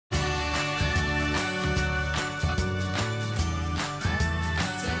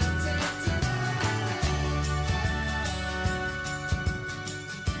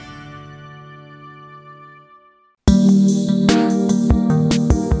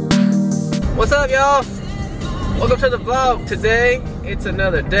What's up, y'all? Welcome to the vlog. Today, it's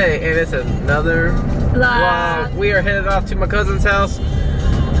another day, and it's another vlog. We are headed off to my cousin's house.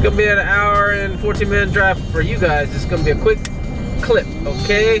 It's gonna be an hour and 14-minute drive for you guys. It's gonna be a quick clip,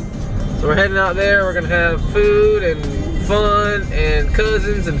 okay? So we're heading out there. We're gonna have food and fun and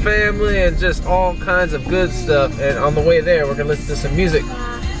cousins and family and just all kinds of good stuff. And on the way there, we're gonna listen to some music.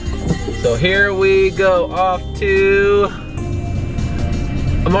 So here we go, off to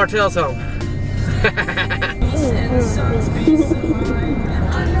a Martell's home.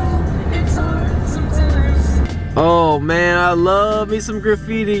 Oh man, I love me some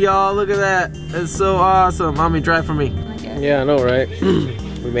graffiti, y'all. Look at that. It's so awesome. Mommy, drive for me. Yeah, I know, right?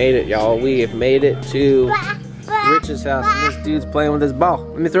 We made it, y'all. We have made it to Rich's house. And this dude's playing with his ball.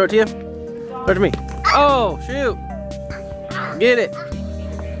 Let me throw it to you. Throw it to me. Oh, shoot. Get it.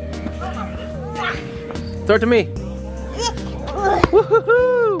 Throw it to me.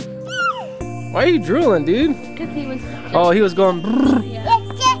 Woohoo! Why are you drooling, dude? Because he was. Oh, he was going. Yeah.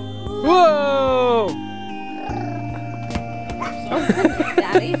 Whoa!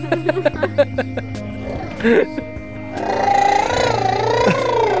 Daddy.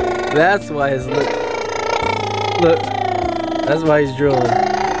 That's why his look. That's why he's drooling.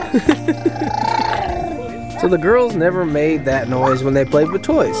 So the girls never made that noise when they played with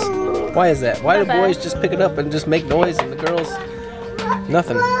toys. Why is that? Why do boys just pick it up and just make noise and the girls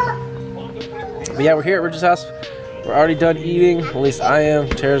nothing? But yeah, we're here at Rich's house. We're already done eating. At least I am.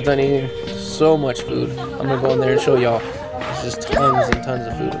 Tara's done eating. So much food. I'm gonna go in there and show y'all. There's just tons and tons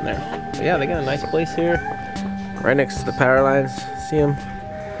of food in there. But yeah, they got a nice place here, right next to the power lines. See them?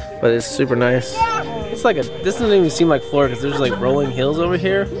 But it's super nice. It's like this doesn't even seem like Florida because there's like rolling hills over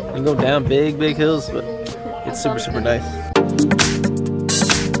here. You can go down big hills, but it's super nice.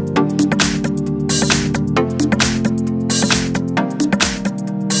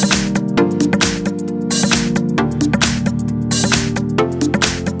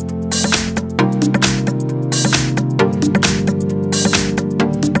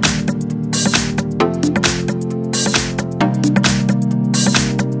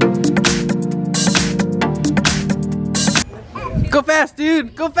 Go fast,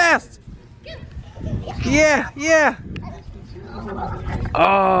 dude! Go fast! Yeah! Oh,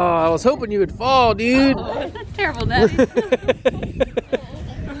 I was hoping you would fall, dude. That's terrible, Daddy.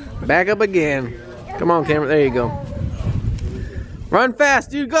 Back up again. Come on, camera. There you go. Run fast,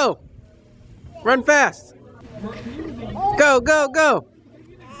 dude. Go! Run fast! Go!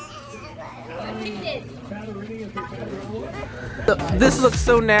 This looks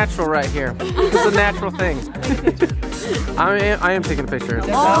so natural right here. It's a natural thing. I am taking a picture.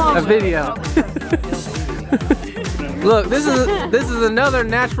 A video. Look, this is another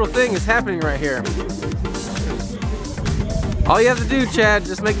natural thing that's happening right here. All you have to do, Chad,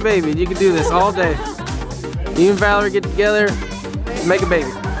 just make a baby. You can do this all day. You and Valerie get together, make a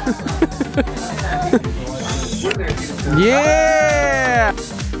baby. Yeah!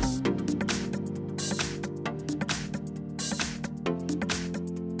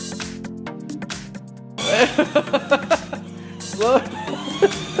 Slow.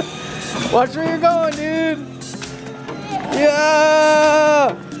 Watch where you're going, dude.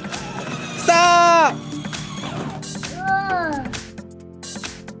 Yeah. Stop.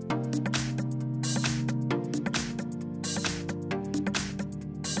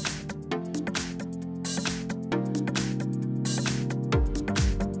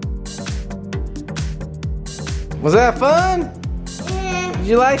 Was that fun? Yeah. Did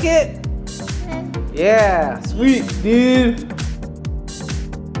you like it? Yeah, sweet, dude.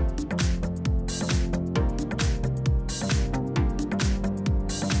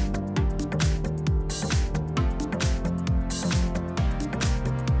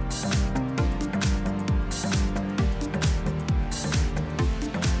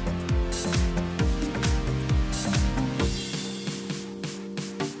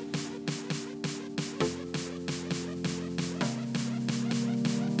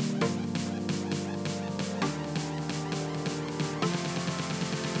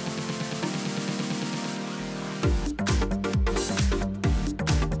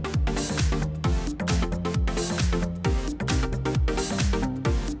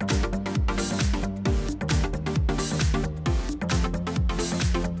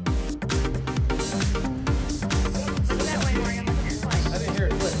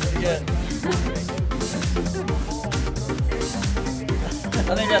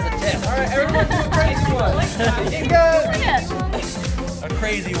 I think that's a 10. All right, everyone do a crazy one. You go. A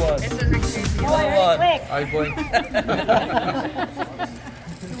crazy one. This is a crazy one. One. Are you blink?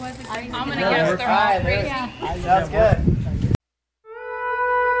 I'm gonna guess they're all crazy. Sounds good.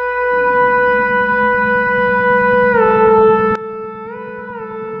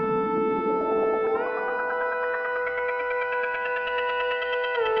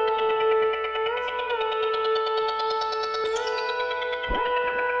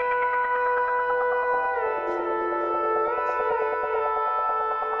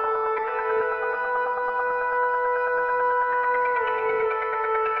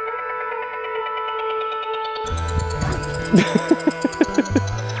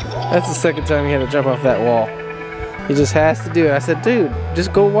 That's the second time he had to jump off that wall. He just has to do it. I said, dude,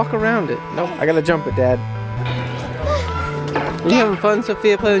 just go walk around it. Nope, I gotta jump it, Dad. Are you having fun,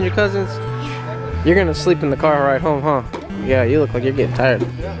 Sophia, playing with your cousins? You're gonna sleep in the car ride home, huh? Yeah, you look like you're getting tired.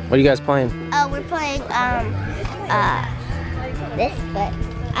 What are you guys playing? We're playing this, but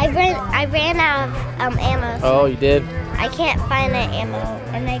I ran out of ammo. Oh, you did? I can't find the ammo,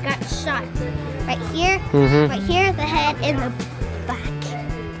 and I got shot right here, right here, the head, and the back.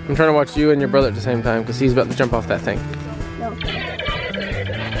 I'm trying to watch you and your brother at the same time because he's about to jump off that thing. No.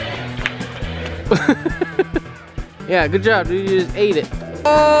 Yeah, good job, dude. You just ate it.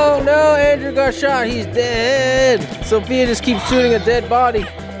 Oh no, Andrew got shot. He's dead. Sophia just keeps shooting a dead body.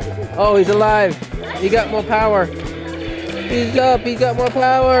 Oh, he's alive. He got more power. He's up. He got more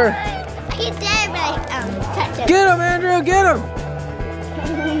power. He's dead, but I touched him. Get him, Andrew. Get him.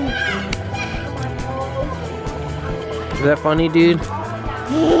 Is that funny, dude?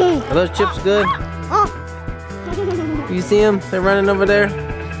 Are those chips good? You see them? They're running over there.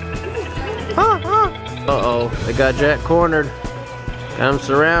 Uh-oh, they got Jack cornered. Got him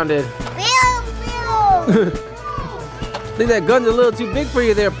surrounded. I think that gun's a little too big for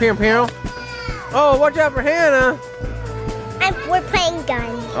you there, Pam. Oh, watch out for Hannah. We're playing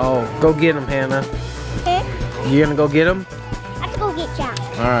guns. Oh, go get him, Hannah. Okay. You gonna go get him? Let's go get Jack.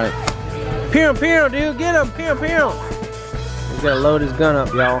 All right. Pam, dude, get him, Pam. He's gotta load his gun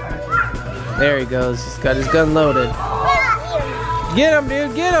up, y'all. There he goes. He's got his gun loaded. Get him,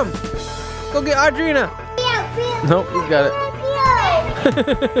 dude, get him. Go get Audrina. Nope, he's got it.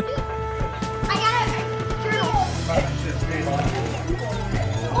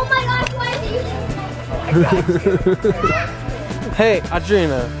 Oh my gosh, why is he? Hey,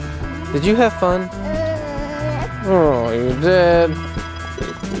 Audrina, did you have fun? Oh, you're dead.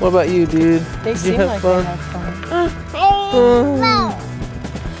 What about you, dude? They Did you seem have like fun? they had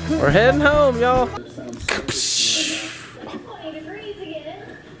fun. We're heading home, y'all.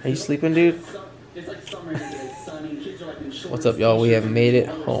 Are you sleeping, dude? What's up, y'all? We have made it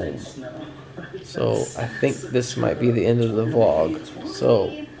home. So I think this might be the end of the vlog.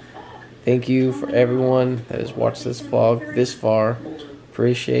 So thank you for everyone that has watched this vlog this far.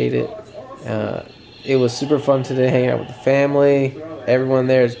 Appreciate it. It was super fun today hanging out with the family. Everyone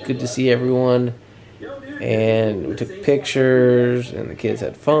there, it's good to see everyone. And we took pictures and the kids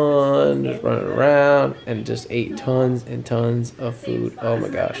had fun just running around and just ate tons and tons of food. Oh my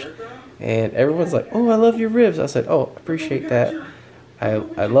gosh. And everyone's like, oh, I love your ribs. I said, oh, appreciate that.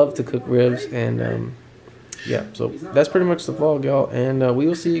 I love to cook ribs. And yeah, so that's pretty much the vlog, y'all. And we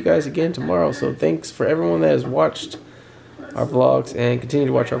will see you guys again tomorrow. So thanks for everyone that has watched our vlogs and continue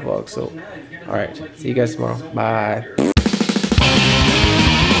to watch our vlogs. So all right, see you guys tomorrow. Bye.